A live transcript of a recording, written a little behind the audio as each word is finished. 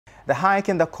The hike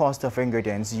in the cost of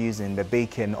ingredients used in the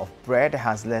baking of bread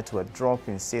has led to a drop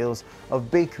in sales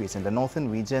of bakeries in the northern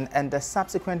region and the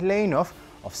subsequent laying off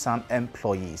of some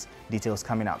employees. Details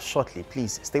coming up shortly.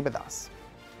 Please stay with us.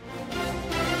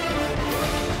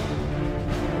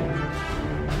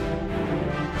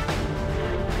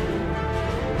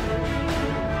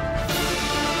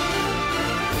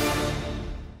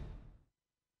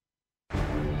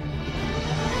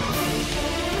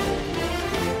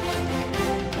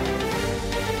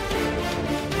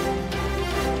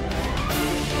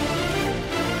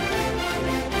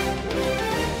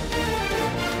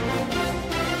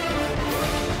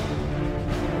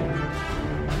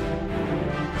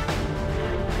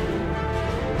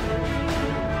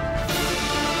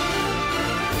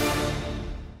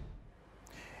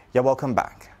 You're welcome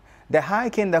back. The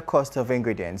hike in the cost of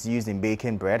ingredients used in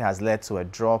baking bread has led to a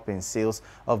drop in sales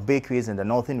of bakeries in the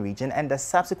northern region and the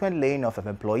subsequent laying off of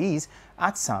employees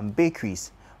at some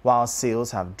bakeries. While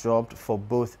sales have dropped for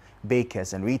both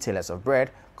bakers and retailers of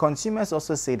bread, consumers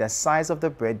also say the size of the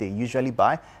bread they usually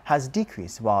buy has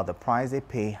decreased while the price they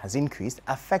pay has increased,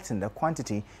 affecting the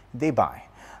quantity they buy.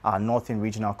 Our northern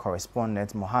regional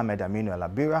correspondent Mohammed Aminu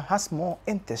Alabira has more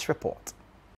in this report.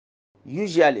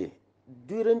 Usually,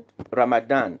 during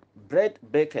Ramadan, bread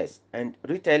bakers and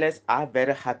retailers are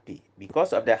very happy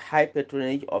because of the high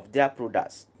patronage of their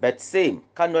products. But same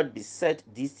cannot be said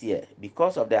this year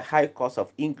because of the high cost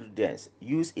of ingredients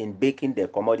used in baking the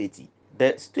commodity.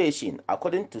 The situation,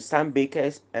 according to some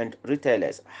bakers and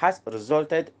retailers, has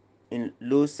resulted in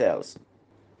low sales.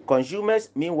 Consumers,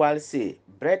 meanwhile, say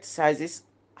bread sizes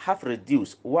have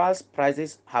reduced whilst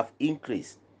prices have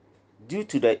increased due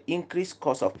to the increased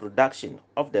cost of production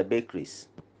of the bakeries.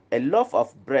 A loaf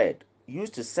of bread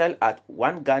used to sell at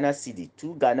 1 Ghana cedi,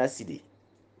 2 Ghana cedi,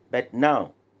 but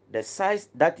now the size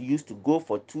that used to go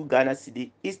for 2 Ghana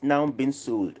cedi is now being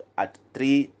sold at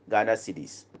 3 Ghana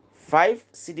cedis. 5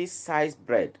 cedi size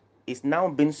bread is now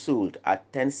being sold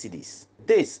at 10 cedis.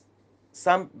 This,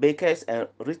 some bakers and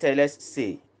retailers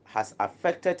say, has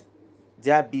affected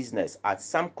their business as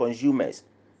some consumers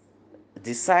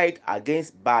decide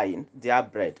against buying their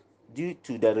bread due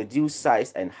to the reduced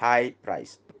size and high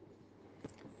price.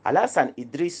 Alassan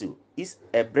Idrisu is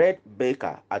a bread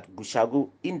baker at Gushagu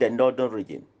in the northern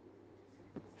region.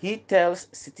 He tells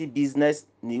City Business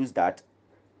News that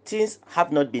things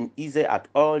have not been easy at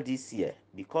all this year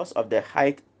because of the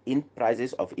hike in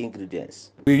prices of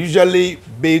ingredients. We usually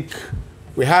bake,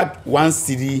 we had 1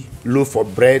 cedi loaf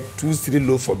of bread, 2 cedi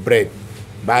loaf of bread,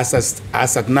 but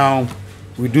as at now,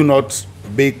 we do not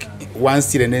bake 1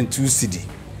 cedi and then 2 cedi.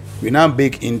 We now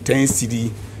bake in 10 cedi,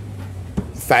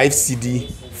 5 cedi,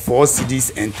 4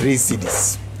 cedis and 3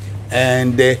 cedis.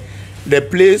 And the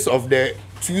place of the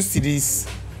 2 cedis,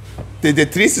 the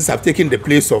 3 cedis have taken the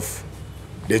place of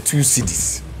the 2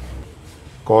 cedis.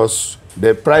 Because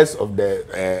the price of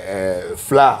the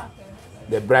flour,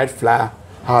 the bread flour,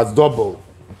 has doubled.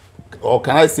 Or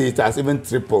can I say it has even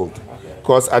tripled?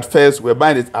 Because at first we were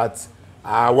buying it at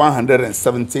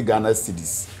 170 Ghana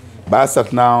cedis. But as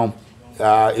of now,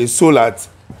 it's sold at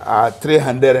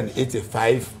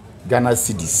 385 Ghana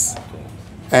cedis.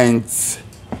 And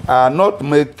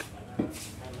nutmeg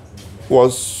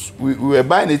we were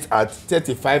buying it at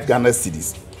 35 Ghana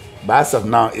cedis. But as of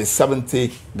now, it's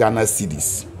 70 Ghana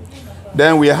cedis.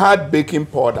 Then we had baking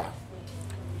powder.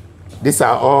 These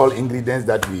are all ingredients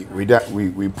that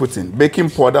we put in. Baking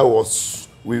powder was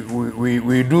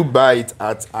we do buy it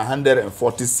at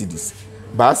 140 cedis,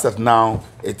 but as of now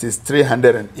it is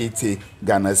 380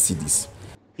 Ghana cedis.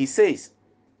 He says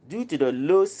due to the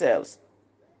low sales,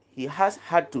 he has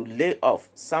had to lay off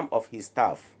some of his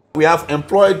staff. We have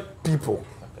employed people.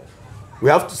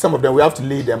 Some of them we have to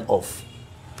lay them off,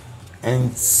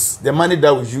 and the money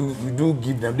that we do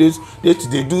give them,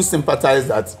 they do sympathize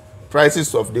that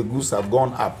prices of the goods have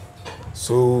gone up.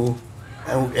 So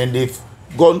and they've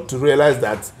gone to realize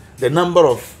that the number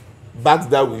of bags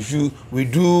that we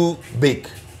do bake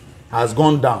has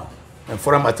gone down, and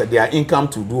for a matter, their income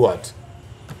to do what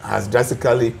has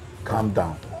drastically come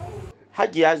down.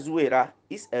 Hajia Zuera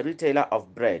is a retailer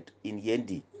of bread in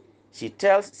Yendi. She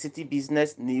tells City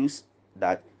Business News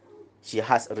that she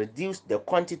has reduced the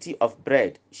quantity of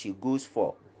bread she goes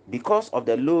for because of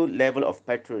the low level of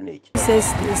patronage. She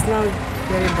says it's now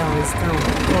very down, it's down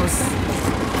because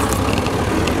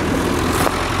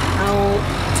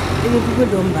even people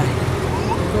don't buy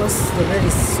because the bread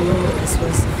is so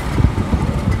expensive.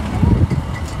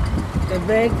 The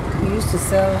bread we used to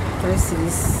sell 3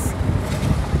 cedis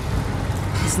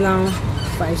is now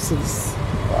 5 cedis.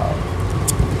 Wow.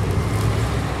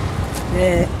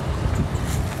 The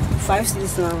 5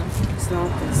 cedis now is now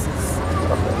 3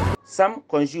 cedis. Some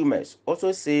consumers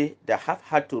also say they have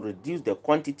had to reduce the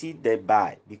quantity they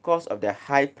buy because of the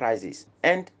high prices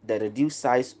and the reduced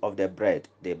size of the bread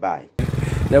they buy.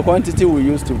 The quantity we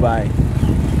used to buy,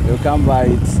 you can't buy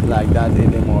it like that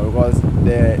anymore because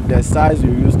the size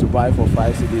we used to buy for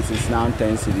 5 cedis is now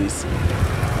 10 cedis.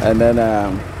 And then the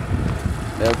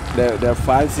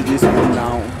 5 cedis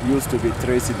now used to be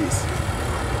 3 cedis.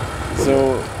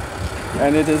 So,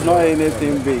 and it is not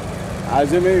anything big.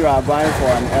 Assuming you are buying for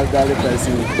an elderly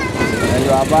person and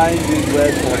you are buying this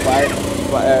bread for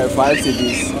 5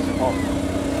 cedis,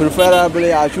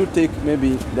 preferably I should take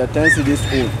maybe the 10 cedis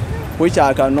old, which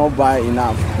I cannot buy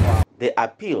enough. They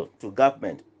appeal to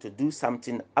government to do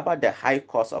something about the high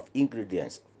cost of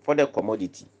ingredients for the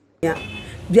commodity. Yeah,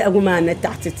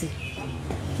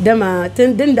 dama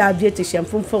tin din da biye ti shan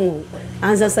funfun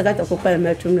an san saka ta kokar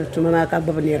mai tuma ka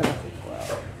babnera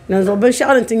nan zo ban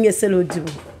sha'arin tin ya salo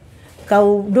jibu ka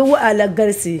do ala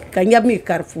garsi kan yab mi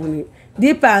karfuni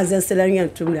di pa an san salan yan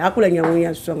tumle akula yan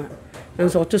yan songa nan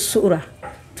zo to sura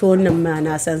to nan ma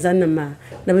na san zan nan ma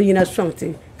na bin yana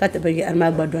sonti ka ta bayi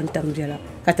arma gbadon tamjela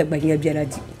ka ta bayi jela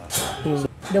di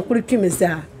da kurki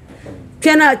miza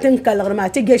kana tin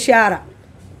kalgarma ti ge shara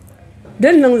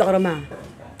dan nan lagrama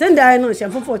tun da ainihin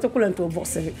shan fufo ta kulanta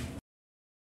boxe